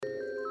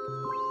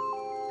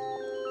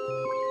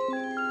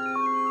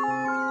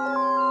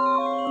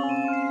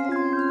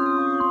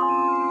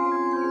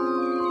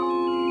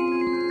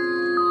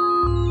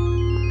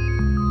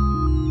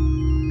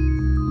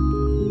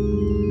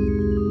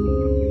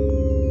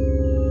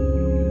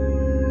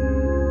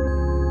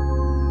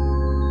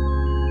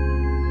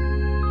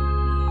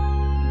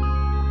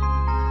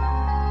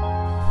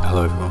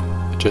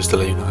Just to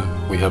let you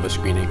know, we have a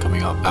screening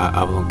coming up at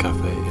Avalon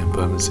Cafe in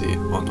Bermondsey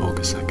on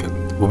August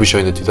 2nd. We'll be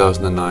showing the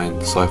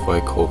 2009 sci-fi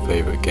cult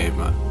favourite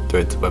gamer,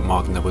 directed by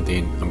Mark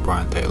Neveldine and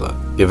Brian Taylor.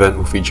 The event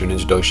will feature an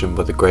introduction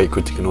by the great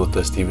critic and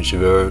author Steven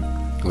Shaviro,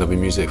 and there'll be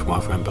music from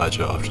our friend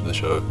Badger after the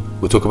show.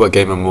 We'll talk about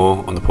gaming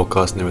more on the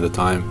podcast nearer the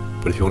time,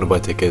 but if you want to buy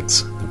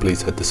tickets, then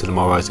please head to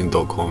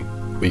cinemarising.com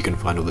where you can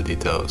find all the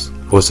details.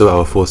 Also,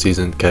 our 4th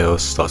season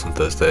Chaos starts on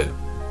Thursday.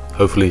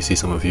 Hopefully see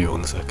some of you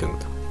on the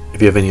 2nd.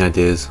 If you have any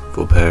ideas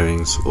for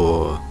pairings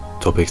or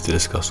topics to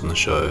discuss on the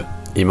show,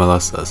 email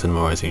us at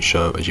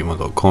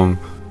cinemarisingshow@gmail.com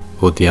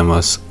or DM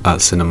us at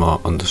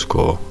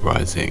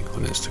cinema_rising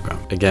on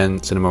Instagram. Again,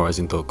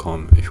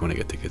 cinemarising.com if you want to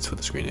get tickets for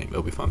the screening.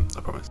 It'll be fun, I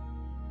promise.